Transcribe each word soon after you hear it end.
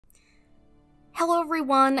Hello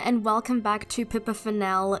everyone and welcome back to Pippa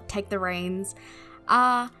Funnell, Take the Reins.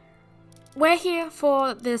 We're here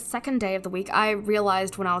for the second day of the week. I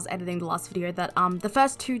realized when I was editing the last video that the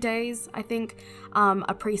first 2 days, I think, are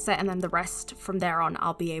preset, and then the rest from there on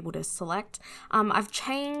I'll be able to select. I've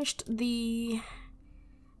changed the...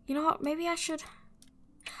 You know what, maybe I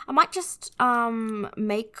might just I'm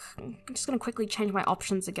just gonna quickly change my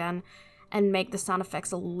options again and make the sound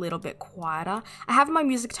effects a little bit quieter. I have my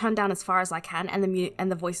music turned down as far as I can and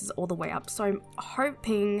the voices all the way up, so I'm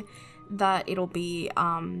hoping that it'll be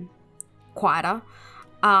quieter.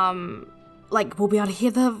 Like we'll be able to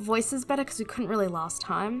hear the voices better because we couldn't really last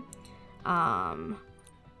time.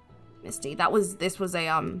 Misty, this was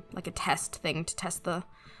a like a test thing to test the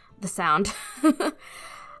sound.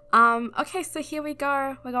 Okay, so here we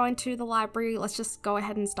go. We're going to the library. Let's just go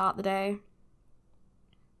ahead and start the day.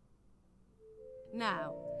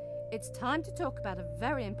 Now, it's time to talk about a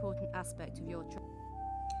very important aspect of your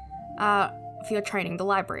for your training, the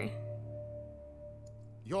library.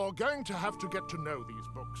 You're going to have to get to know these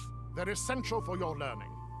books. They're essential for your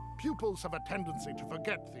learning. Pupils have a tendency to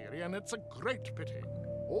forget theory, and it's a great pity.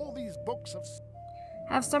 All these books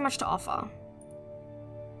have so much to offer.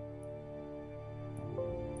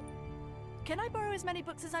 Can I borrow as many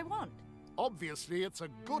books as I want? Obviously, it's a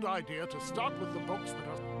good idea to start with the books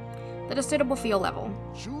that are suitable for your level.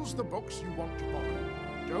 Choose the books you want to borrow.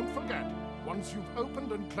 Don't forget, once you've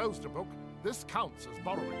opened and closed a book, this counts as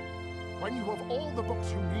borrowing. When you have all the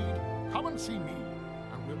books you need, come and see me,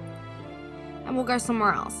 and we'll go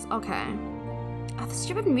somewhere else. Okay. Oh, the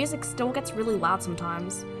stupid music still gets really loud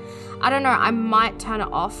sometimes. I don't know, I might turn it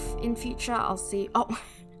off in future. I'll see. Oh,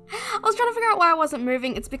 I was trying to figure out why I wasn't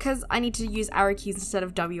moving. It's because I need to use arrow keys instead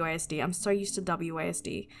of WASD. I'm so used to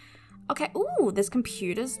WASD. Okay, ooh, there's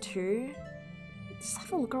computers too. Let's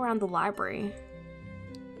have a look around the library.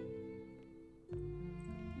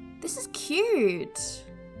 This is cute.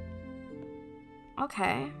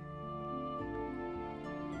 Okay.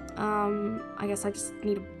 I guess I just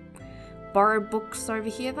need to borrow books over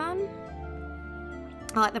here then.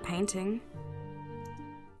 I like the painting.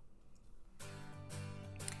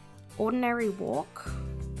 Ordinary walk.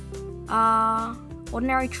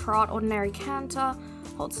 Ordinary trot, ordinary canter.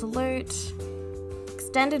 Hold salute,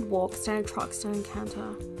 extended walk, extended trot, extended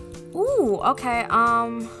canter. Ooh, okay, I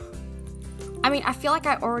mean, I feel like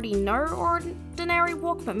I already know ordinary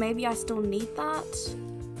walk, but maybe I still need that.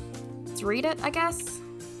 Let's read it, I guess.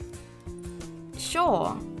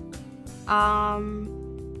 Sure. I'm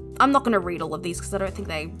not gonna read all of these because I don't think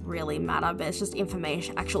they really matter, but it's just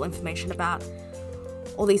information, actual information about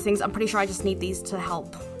all these things. I'm pretty sure I just need these to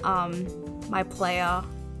help, my player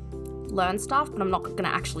learn stuff, but I'm not going to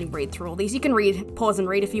actually read through all these. You can pause and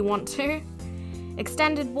read if you want to.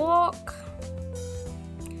 Extended walk.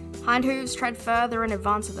 Hind hooves tread further in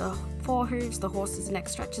advance of the fore hooves. The horse's neck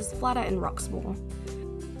stretches flatter and rocks more.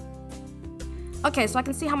 Okay, so I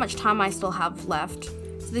can see how much time I still have left.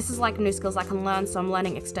 So this is like new skills I can learn. So I'm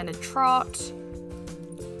learning extended trot,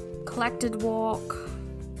 collected walk,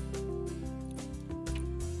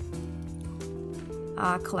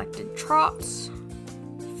 collected trot.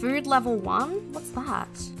 Food level 1? What's that?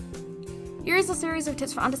 Here is a series of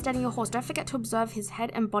tips for understanding your horse. Don't forget to observe his head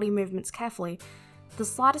and body movements carefully. The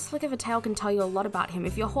slightest flick of a tail can tell you a lot about him.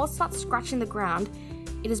 If your horse starts scratching the ground,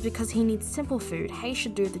 it is because he needs simple food. Hay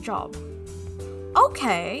should do the job.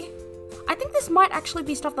 Okay. I think this might actually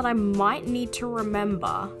be stuff that I might need to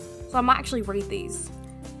remember. So I might actually read these.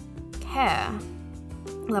 Care.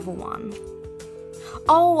 Level 1.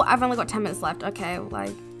 Oh, I've only got 10 minutes left. Okay, well,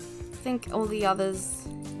 I think all the others...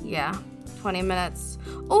 Yeah, 20 minutes.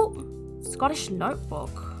 Oh, Scottish notebook.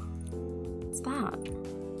 What's that?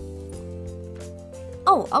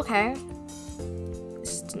 Oh, okay.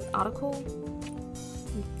 It's just an article.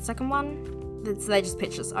 Second one? They're just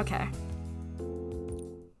pictures. Okay.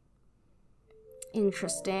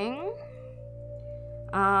 Interesting.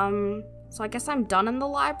 So I guess I'm done in the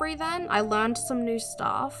library then. I learned some new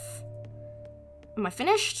stuff. Am I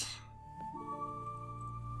finished?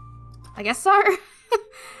 I guess so.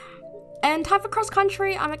 And time for cross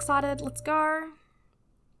country. I'm excited. Let's go.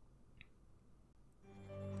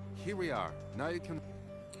 Here we are. Now you can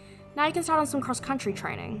start on some cross country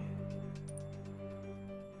training.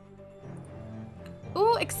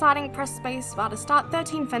 Ooh, exciting. Press space bar to start.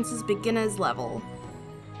 13 fences, beginners level.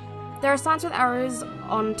 There are signs with arrows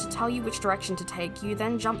on to tell you which direction to take. You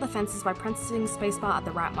then jump the fences by pressing spacebar at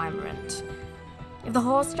the right moment. If the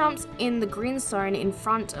horse jumps in the green zone in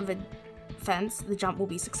front of a fence, the jump will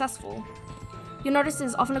be successful. You'll notice it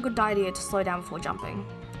is often a good idea to slow down before jumping.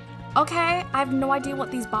 Okay, I have no idea what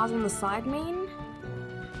these bars on the side mean.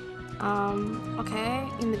 Okay,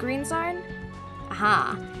 in the green zone?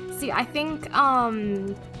 Aha. See, I think,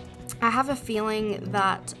 I have a feeling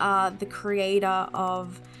that, the creator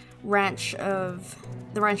of the Ranch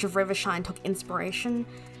of Riverside took inspiration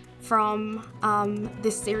from,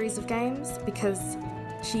 this series of games because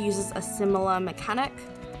she uses a similar mechanic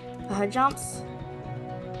for her jumps.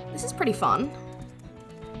 This is pretty fun.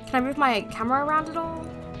 Can I move my camera around at all?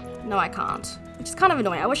 No, I can't, which is kind of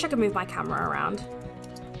annoying. I wish I could move my camera around.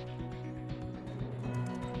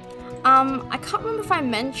 I can't remember if I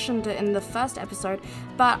mentioned it in the first episode,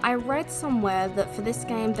 but I read somewhere that for this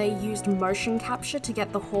game they used motion capture to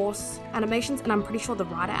get the horse animations, and I'm pretty sure the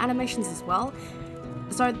rider animations as well.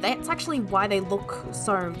 So that's actually why they look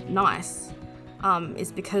so nice,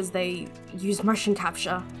 is because they use motion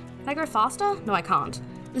capture. Can I go faster? No, I can't.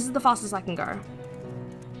 This is the fastest I can go.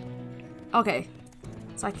 Okay.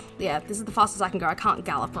 It's like, yeah, this is the fastest I can go. I can't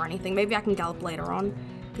gallop or anything. Maybe I can gallop later on,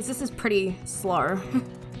 because this is pretty slow.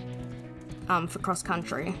 For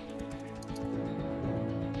cross-country.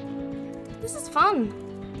 This is fun.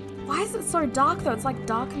 Why is it so dark though? It's like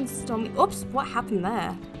dark and stormy. Oops, what happened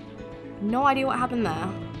there? No idea what happened there.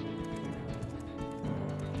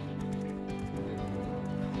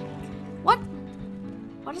 What?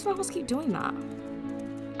 Why does my horse keep doing that?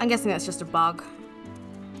 I'm guessing that's just a bug.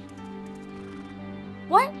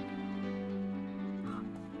 What?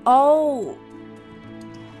 Oh.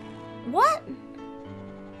 What?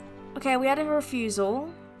 Okay, we had a refusal.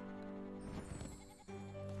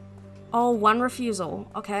 Oh, one refusal.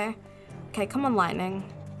 Okay. Okay, come on, lightning.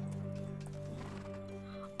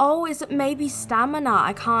 Oh, is it maybe stamina?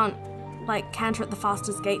 I can't, like, canter at the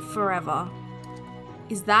fastest gate forever.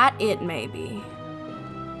 Is that it, maybe?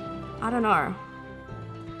 I don't know.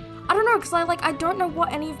 I don't know, because I don't know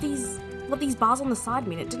what what these bars on the side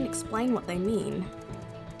mean. It didn't explain what they mean.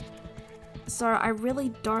 So I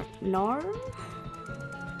really don't know.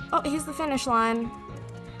 Oh, here's the finish line.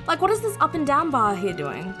 Like, what is this up and down bar here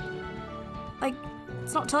doing? Like,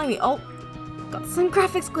 it's not telling me. Oh, got some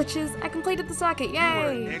graphics glitches. I completed the circuit,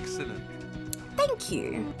 yay! You were excellent. Thank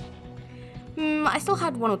you. I still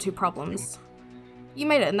had 1 or 2 problems. You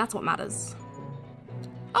made it, and that's what matters.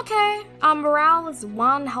 Okay, morale is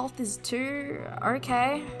 1, health is 2,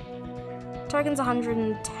 okay. Tokens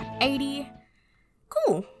 180.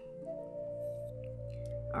 Cool.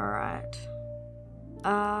 Alright.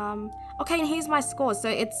 Okay, and here's my scores. So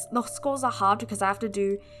the scores are hard because I have to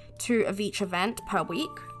do 2 of each event per week,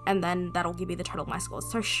 and then that'll give me the total of my scores.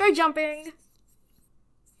 So show jumping.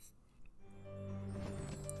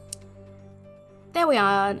 There we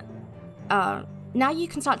are. Now you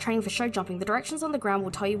can start training for show jumping. The directions on the ground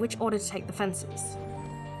will tell you which order to take the fences.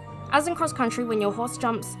 As in cross country, when your horse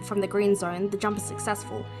jumps from the green zone, the jump is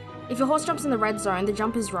successful. If your horse jumps in the red zone, the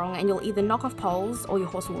jump is wrong and you'll either knock off poles or your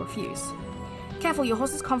horse will refuse. Careful, your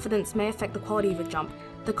horse's confidence may affect the quality of a jump.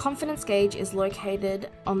 The confidence gauge is located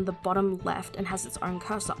on the bottom left and has its own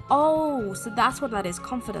cursor. Oh, so that's what that is,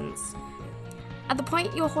 confidence. At the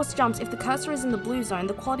point your horse jumps, if the cursor is in the blue zone,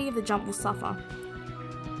 the quality of the jump will suffer.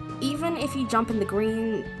 Even if you jump in the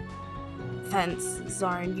green fence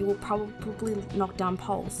zone, you will probably knock down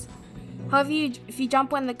poles. However, if you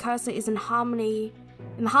jump when the cursor is in the harmony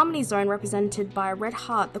zone represented by a red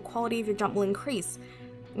heart, the quality of your jump will increase.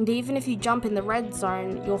 And even if you jump in the red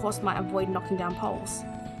zone, your horse might avoid knocking down poles.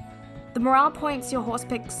 The more morale points your horse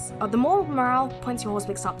picks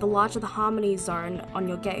up, the larger the harmony zone on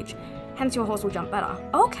your gauge. Hence, your horse will jump better.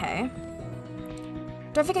 Okay.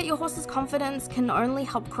 Don't forget, your horse's confidence can only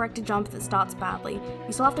help correct a jump that starts badly.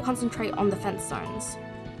 You still have to concentrate on the fence zones.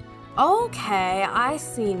 Okay, I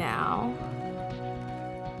see now.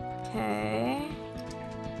 Okay.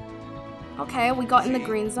 Okay, we got in the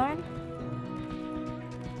green zone.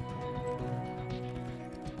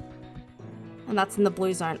 And that's in the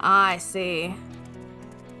blue zone. I see.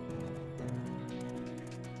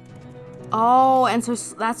 Oh, and so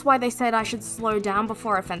that's why they said I should slow down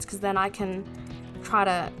before a fence, because then I can try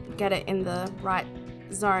to get it in the right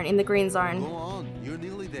zone, in the green zone. Go on, you're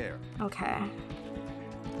nearly there. Okay.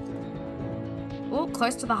 Oh,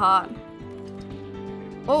 close to the heart.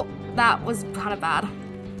 Oh, that was kind of bad.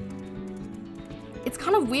 It's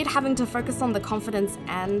kind of weird having to focus on the confidence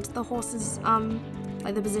and the horse's,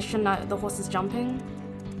 like the position the horse is jumping.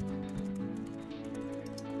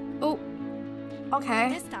 Oh, okay.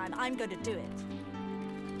 This time I'm going to do it.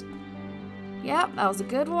 Yep, that was a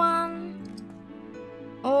good one.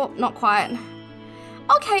 Oh, not quite.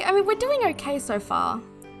 Okay, I mean, we're doing okay so far.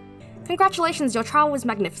 Congratulations, your trial was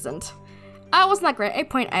magnificent. Wasn't that great?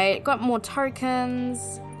 8.8, got more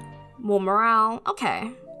tokens, more morale.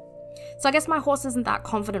 Okay. So I guess my horse isn't that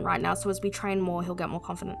confident right now, so as we train more, he'll get more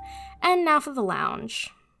confident. And now for the lounge.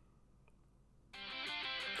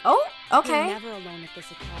 Oh, okay. You're never alone at this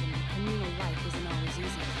academy. Communal life isn't always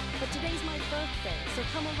easy. But today's my birthday, so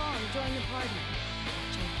come along, join the party.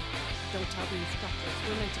 Watch out. Don't tell the instructors.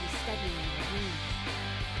 We're meant to be studying in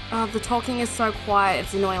our rooms. The talking is so quiet,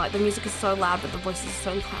 it's annoying. Like, the music is so loud, but the voices are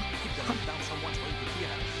so loud.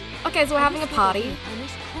 Okay, so we're having a party.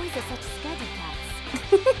 Boys are such scaredy cats.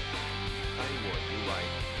 Tell you what, you're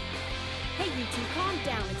right. Hey, you two, calm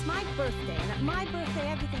down. It's my birthday, and at my birthday,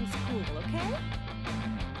 everything's cool, okay?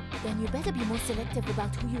 Then you better be more selective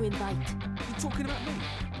about who you invite. You talking about me?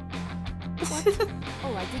 What?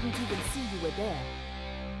 Oh, I didn't even see you were there.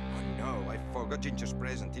 Oh no, I forgot Ginger's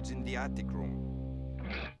present. It's in the attic room.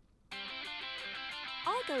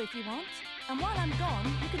 I'll go if you want. And while I'm gone,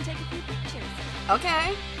 you can take a few pictures.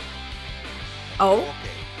 Okay. Oh.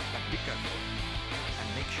 Okay, but be careful.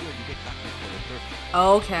 And make sure you get back before the birthday.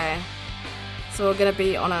 Okay. So we're gonna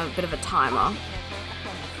be on a bit of a timer.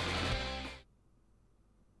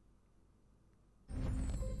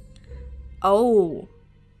 Oh.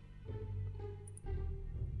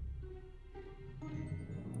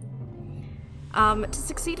 To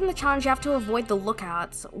succeed in the challenge, you have to avoid the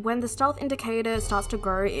lookouts. When the stealth indicator starts to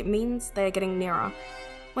grow, it means they're getting nearer.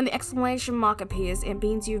 When the exclamation mark appears, it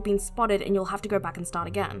means you've been spotted and you'll have to go back and start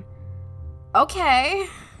again. Okay.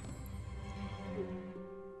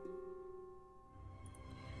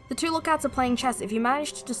 The two lookouts are playing chess. If you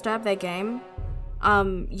manage to disturb their game,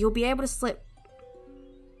 you'll be able to slip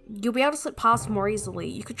past more easily.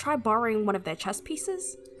 You could try borrowing one of their chess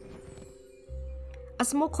pieces. A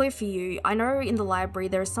small clue for you. I know in the library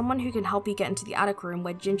there is someone who can help you get into the attic room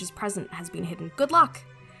where Ginger's present has been hidden. Good luck.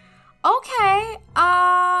 Okay.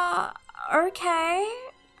 Okay.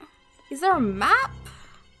 Is there a map?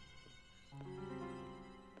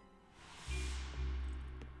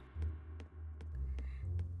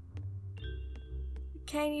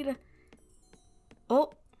 Okay, I need a...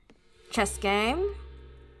 Oh. Chess game.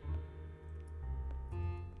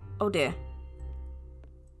 Oh dear.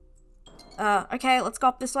 Okay, let's go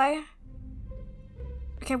up this way.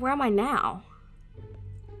 Okay, where am I now?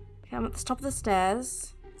 Okay, I'm at the top of the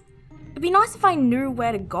stairs. It'd be nice if I knew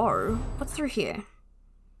where to go. What's through here?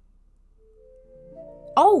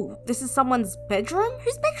 Oh, this is someone's bedroom?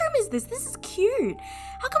 Whose bedroom is this? This is cute.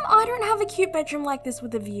 How come I don't have a cute bedroom like this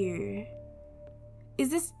with a view? Is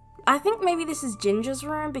this... I think maybe this is Ginger's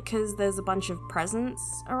room because there's a bunch of presents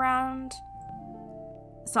around.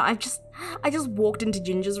 So I just walked into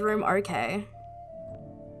Ginger's room. Okay.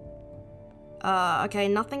 Okay,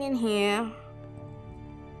 nothing in here.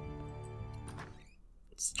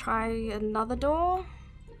 Let's try another door.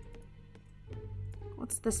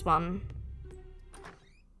 What's this one?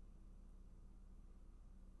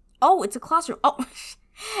 Oh, it's a classroom. Oh,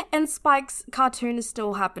 and Spike's cartoon is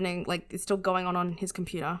still happening. Like, it's still going on his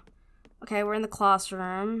computer. Okay, we're in the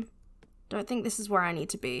classroom. Don't think this is where I need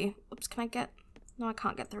to be. Oops, can I get... No, I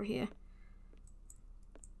can't get through here.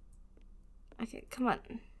 Okay, come on.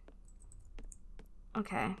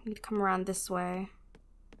 Okay, I need to come around this way.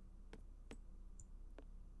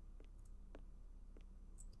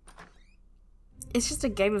 It's just a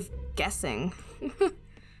game of guessing. What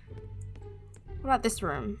about this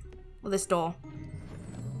room? Or this door?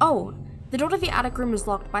 Oh, the door to the attic room is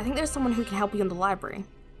locked, but I think there's someone who can help you in the library.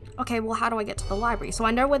 Okay, well, how do I get to the library? So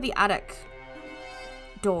I know where the attic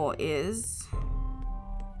door is.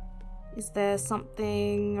 Is there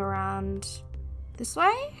something around this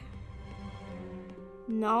way?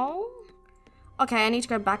 No? Okay, I need to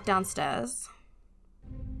go back downstairs.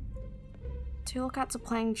 Two lookouts are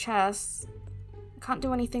playing chess. I can't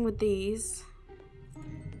do anything with these.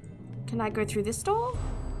 Can I go through this door?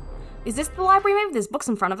 Is this the library? Maybe there's books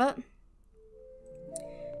in front of it.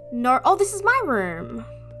 No. Oh, this is my room.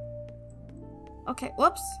 Okay,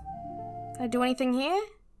 whoops. Can I do anything here?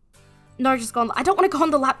 No, just go on. I don't want to go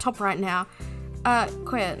on the laptop right now.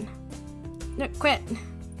 Quit. No, quit.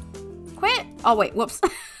 Quit. Oh, wait, whoops.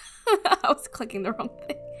 I was clicking the wrong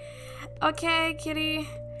thing. Okay, kitty.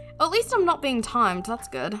 Well, at least I'm not being timed. That's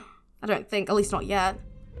good. I don't think. At least not yet.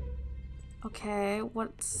 Okay,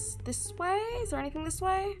 what's this way? Is there anything this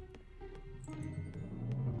way?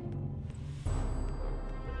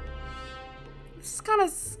 This is kind of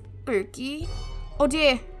spooky. Oh,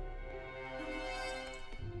 dear.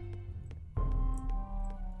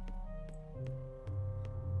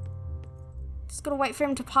 Just gotta wait for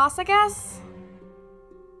him to pass, I guess?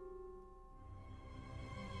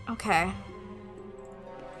 Okay.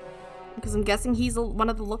 Because I'm guessing he's one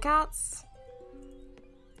of the lookouts.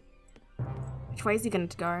 Which way is he going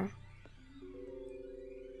to go?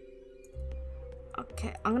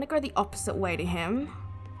 Okay, I'm gonna go the opposite way to him.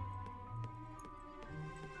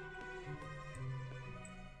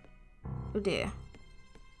 Oh dear.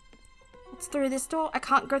 What's through this door? I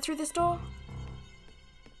can't go through this door?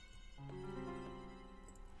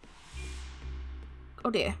 Oh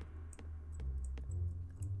dear.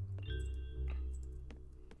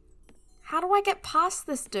 How do I get past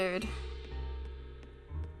this dude?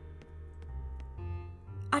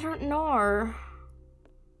 I don't know.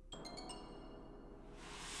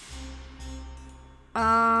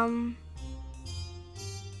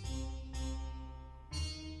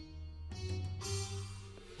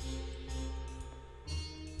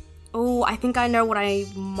 Oh, I think I know what I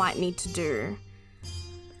might need to do.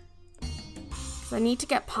 So I need to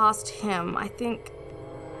get past him. I think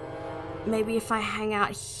maybe if I hang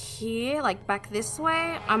out here, like back this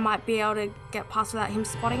way, I might be able to get past without him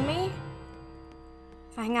spotting me.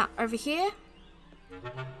 If I hang out over here,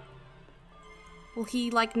 will he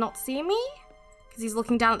like not see me? Because he's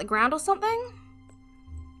looking down at the ground or something?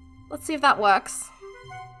 Let's see if that works.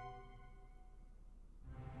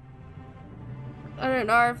 I don't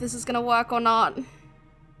know if this is gonna work or not.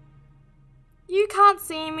 You can't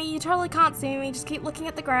see me, you totally can't see me, just keep looking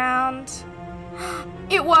at the ground.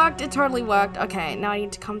 It worked, it totally worked. Okay, now I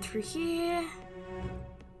need to come through here.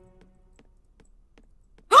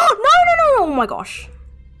 Oh, no, oh my gosh.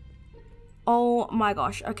 Oh my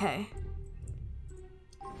gosh, okay.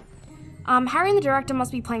 Harry and the director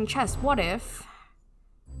must be playing chess. What if?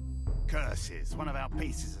 Curses, one of our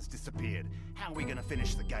pieces has disappeared. How are we gonna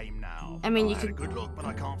finish the game now? I mean, you had could... a good look, but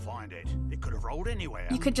I can't find it. It could have rolled anywhere.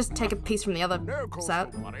 You could just take a piece from the other No cause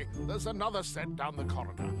set. for worry. There's another set down the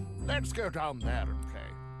corridor. Let's go down there and play.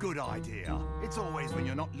 Good idea. It's always when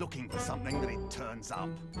you're not looking for something that it turns up.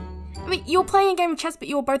 I mean, you're playing a game of chess, but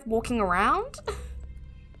you're both walking around?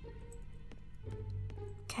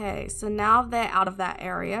 Okay, so now they're out of that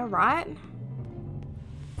area, right?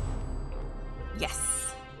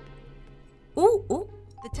 Yes. Ooh, ooh.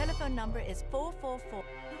 The telephone number is 444.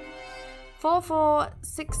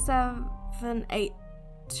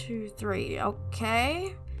 4467823.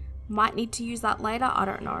 Okay. Might need to use that later. I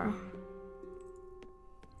don't know.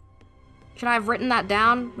 Should I have written that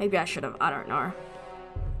down? Maybe I should have. I don't know.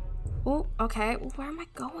 Ooh, okay. Well, where am I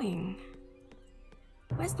going?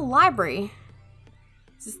 Where's the library?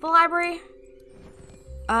 Is this the library?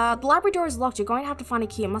 The library door is locked. You're going to have to find a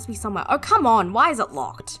key. It must be somewhere. Oh, come on. Why is it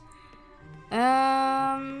locked?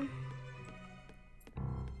 Let's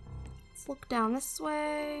look down this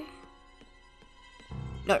way.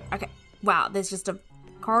 No, okay. Wow, there's just a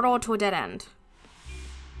corridor to a dead end.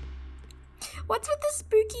 What's with the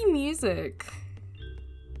spooky music?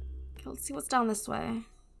 Okay, let's see what's down this way.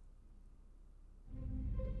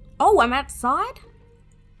 Oh, I'm outside?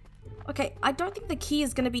 Okay, I don't think the key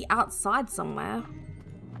is going to be outside somewhere.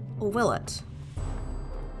 Or will it?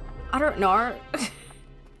 I don't know.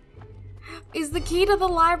 Is the key to the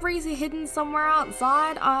library hidden somewhere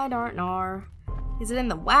outside? I don't know. Is it in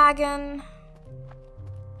the wagon?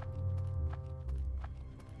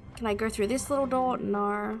 Can I go through this little door?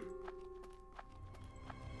 No.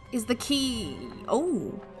 Is the key...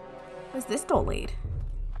 Oh. Where's this door lead?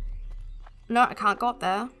 No, I can't go up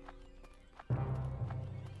there.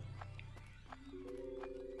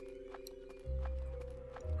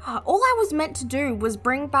 All I was meant to do was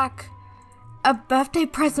bring back a birthday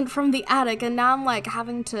present from the attic, and now I'm like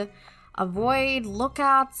having to avoid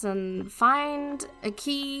lookouts and find a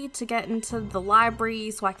key to get into the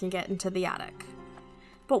library so I can get into the attic.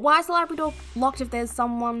 But why is the library door locked if there's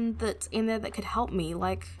someone that's in there that could help me?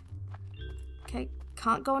 Like, okay,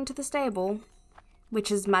 can't go into the stable, which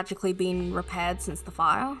has magically been repaired since the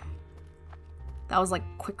fire. That was like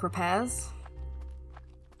quick repairs.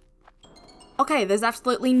 Okay, there's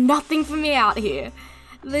absolutely nothing for me out here.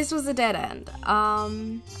 This was a dead end. Let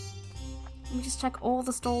me just check all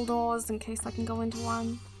the stall doors in case I can go into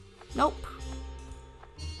one. Nope.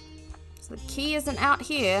 So the key isn't out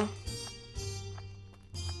here.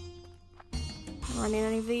 Not running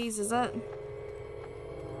any of these, is it?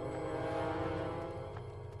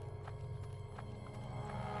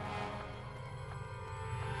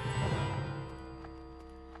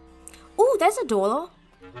 Ooh, there's a door.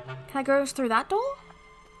 Can I go through that door?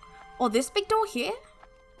 Or this big door here?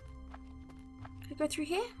 Can I go through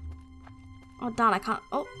here? Oh, darn, I can't.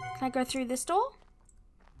 Oh, can I go through this door?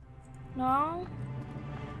 No.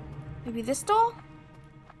 Maybe this door?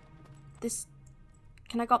 This...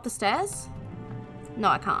 Can I go up the stairs? No,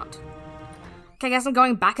 I can't. Okay, I guess I'm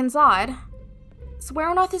going back inside. So where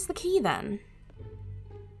on earth is the key then?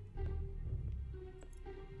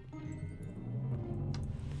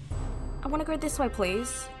 I want to go this way,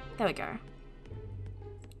 please. There we go.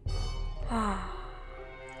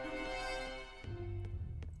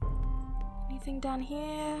 Anything down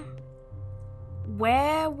here?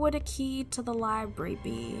 Where would a key to the library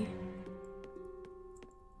be?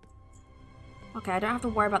 Okay, I don't have to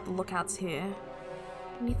worry about the lookouts here.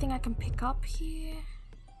 Anything I can pick up here?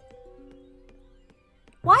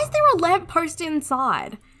 Why is there a lamppost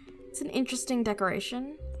inside? It's an interesting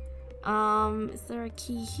decoration. Is there a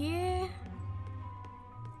key here?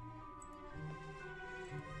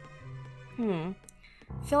 I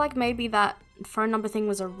feel like maybe that phone number thing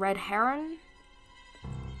was a red herring.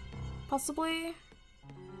 Possibly.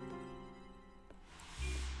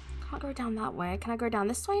 Can't go down that way. Can I go down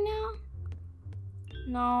this way now?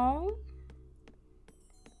 No.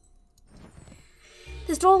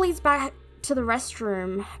 This door leads back to the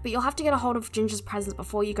restroom, but you'll have to get a hold of Ginger's present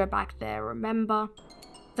before you go back there. Remember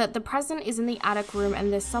that the present is in the attic room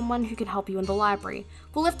and there's someone who can help you in the library.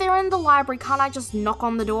 Well, if they're in the library, can't I just knock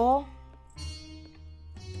on the door?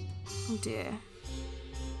 Oh dear.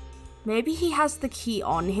 Maybe he has the key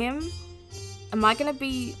on him? Am I gonna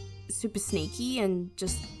be super sneaky and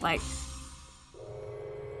just like...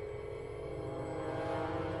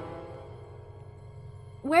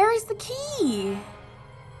 Where is the key?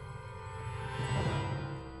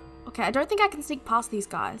 Okay, I don't think I can sneak past these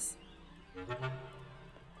guys.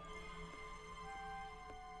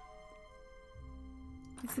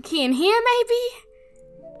 Is the key in here, maybe?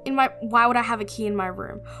 In my... Why would I have a key in my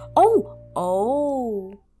room? Oh!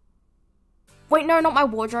 Oh! Wait, no, not my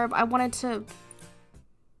wardrobe. I wanted to...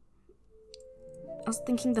 I was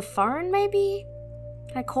thinking the phone, maybe?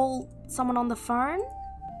 Can I call someone on the phone?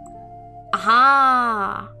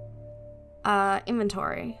 Aha!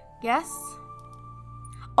 Inventory. Yes?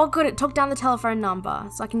 Oh good, it took down the telephone number,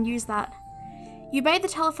 so I can use that. You made the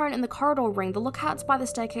telephone in the corridor ring. The lookouts by the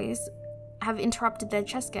staircase have interrupted their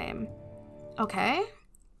chess game. Okay.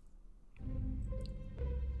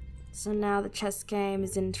 So now the chess game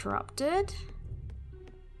is interrupted.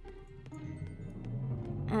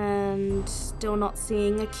 And still not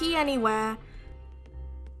seeing a key anywhere.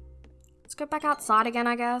 Let's go back outside again,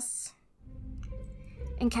 I guess.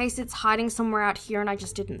 In case it's hiding somewhere out here and I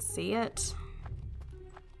just didn't see it.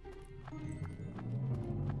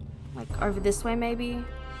 Like over this way, maybe?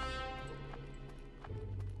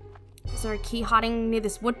 Is there a key hiding near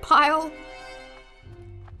this wood pile?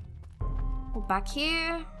 Or back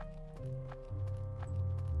here?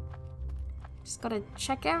 Just gotta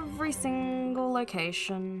check every single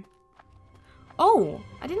location. Oh,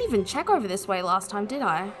 I didn't even check over this way last time, did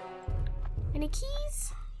I? Any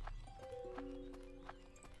keys?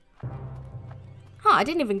 Huh, I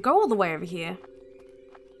didn't even go all the way over here.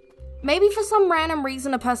 Maybe for some random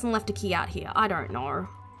reason a person left a key out here. I don't know.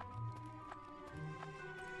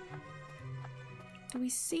 Do we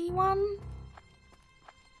see one?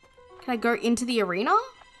 Can I go into the arena?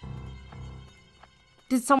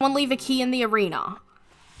 Did someone leave a key in the arena?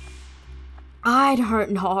 I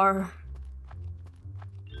don't know.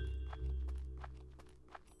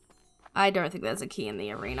 I don't think there's a key in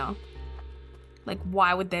the arena. Like,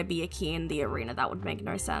 why would there be a key in the arena? That would make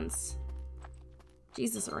no sense.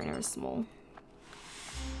 Jesus, arena is small.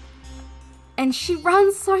 And she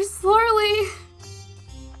runs so slowly.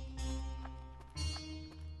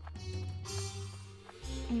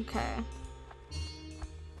 Okay.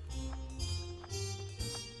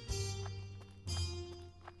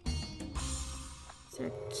 Is there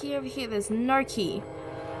a key over here? There's no key.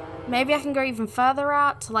 Maybe I can go even further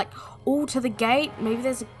out to like, oh, to the gate. Maybe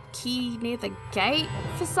there's a key near the gate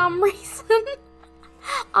for some reason.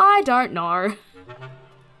 I don't know.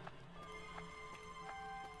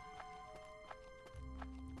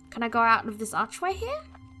 Can I go out of this archway here?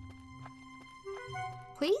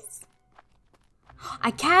 Please?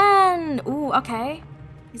 I can! Ooh, okay.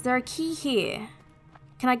 Is there a key here?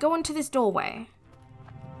 Can I go into this doorway?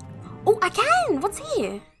 Oh, I can! What's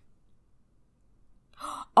here?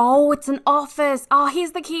 Oh, it's an office. Oh,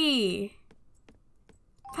 here's the key.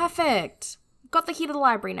 Perfect. Got the key to the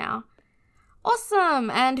library now.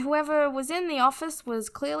 Awesome! And whoever was in the office was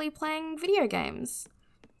clearly playing video games.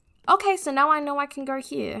 Okay, so now I know I can go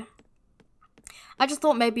here. I just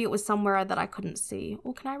thought maybe it was somewhere that I couldn't see.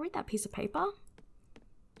 Oh, can I read that piece of paper?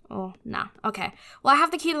 Oh, nah. Okay. Well, I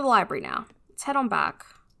have the key to the library now. Let's head on back.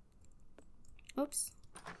 Oops.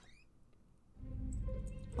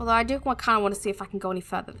 Although I do kind of want to see if I can go any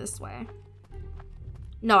further this way.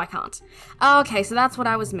 No, I can't. Okay, so that's what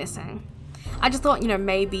I was missing. I just thought, you know,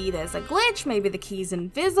 maybe there's a glitch, maybe the key's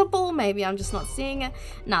invisible, maybe I'm just not seeing it.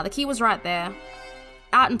 Nah, the key was right there.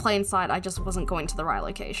 Out in plain sight, I just wasn't going to the right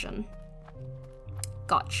location.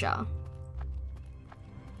 Gotcha.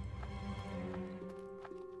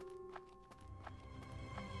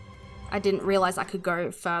 I didn't realize I could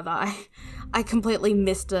go further. I completely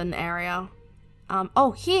missed an area.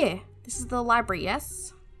 Oh, here. This is the library,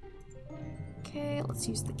 yes? Okay, let's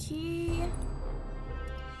use the key.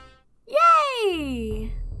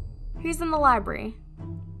 Yay! Who's in the library?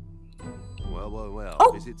 Well,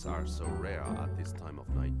 Oh! visits are so rare at this time of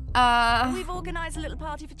night. We've organised a little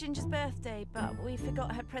party for Ginger's birthday, but we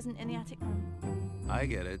forgot her present in the attic room. I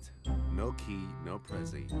get it. No key, no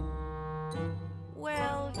prezi.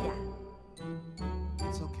 Well, yeah.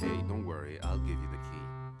 It's okay, don't worry, I'll give you the key.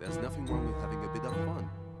 There's nothing wrong with having a bit of fun.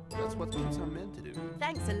 That's what kids are meant to do.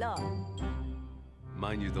 Thanks a lot.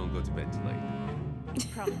 Mind you don't go to bed too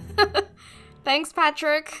late. Promise. Thanks,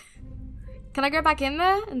 Patrick. Can I go back in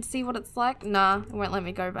there and see what it's like? Nah, it won't let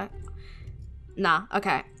me go back. Nah,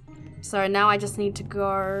 okay. So now I just need to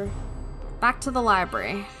go back to the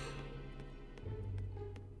library.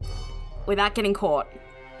 Without getting caught.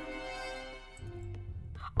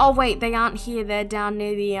 Oh wait, they aren't here. They're down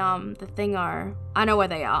near the thingo. I know where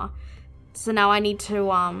they are. So now I need to,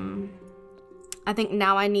 I think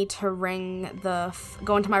now I need to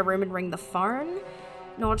go into my room and ring the phone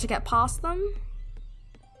in order to get past them.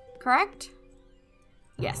 Correct?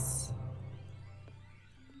 Yes.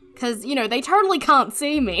 Because, you know, they totally can't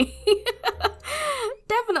see me.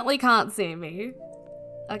 Definitely can't see me.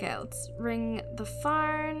 Okay, let's ring the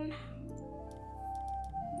phone.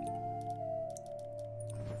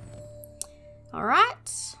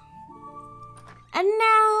 Alright. And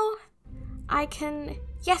now I can,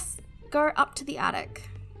 yes, go up to the attic.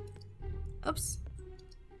 Oops.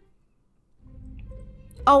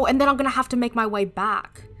 Oh, and then I'm gonna have to make my way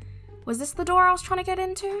back. Was this the door I was trying to get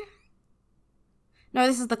into? No,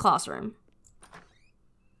 this is the classroom.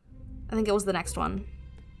 I think it was the next one.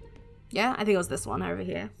 Yeah, I think it was this one over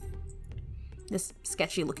here. This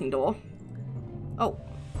sketchy looking door. Oh,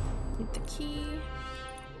 need the key.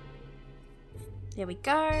 There we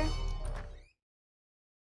go.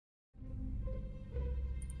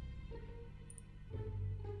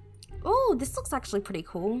 Oh, this looks actually pretty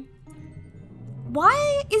cool.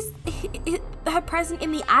 Why is her present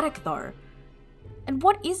in the attic though? And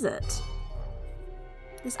what is it?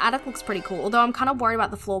 This attic looks pretty cool, although I'm kind of worried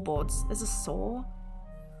about the floorboards. There's a saw.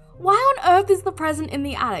 Why on earth is the present in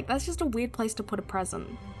the attic? That's just a weird place to put a present.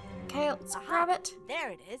 Okay, let's grab it.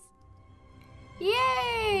 There it is.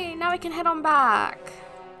 Yay! Now we can head on back.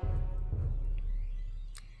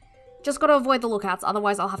 Just gotta avoid the lookouts,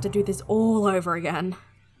 otherwise I'll have to do this all over again.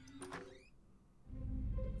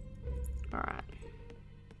 Alright.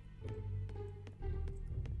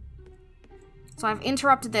 So I've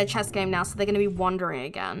interrupted their chess game now, so they're gonna be wandering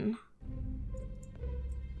again.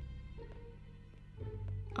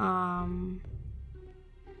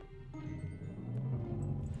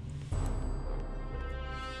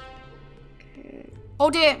 Okay. Oh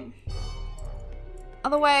dear!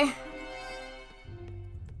 Other way.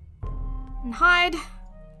 And hide.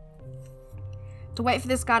 To wait for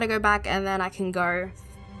this guy to go back, and then I can go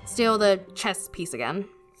steal the chess piece again.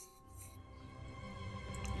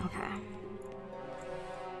 Okay.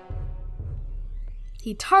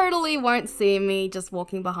 He totally won't see me just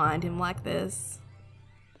walking behind him like this.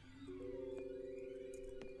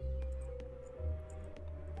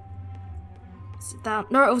 Sit down.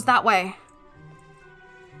 No, it was that way.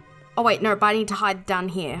 Oh wait, no, but I need to hide down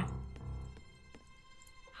here.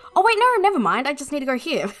 Oh wait, no, never mind. I just need to go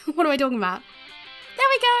here. What am I talking about? There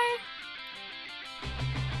we go.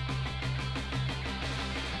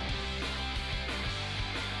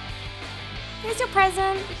 Here's your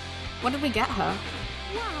present. What did we get her?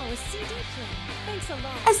 Wow, a CD player. Thanks a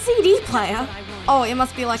lot. A CD player? That's what I want. Oh, it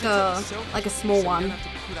must be like a small one,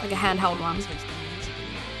 like a handheld one.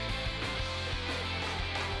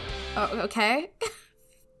 Oh, okay.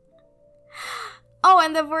 Oh,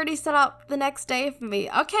 and they've already set up the next day for me.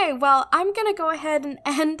 Okay, well, I'm gonna go ahead and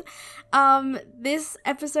end this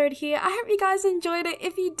episode here. I hope you guys enjoyed it.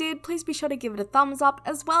 If you did, please be sure to give it a thumbs up,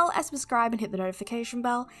 as well as subscribe and hit the notification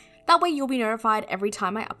bell. That way you'll be notified every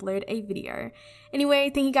time I upload a video.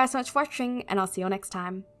 Anyway, thank you guys so much for watching, and I'll see you all next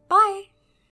time. Bye!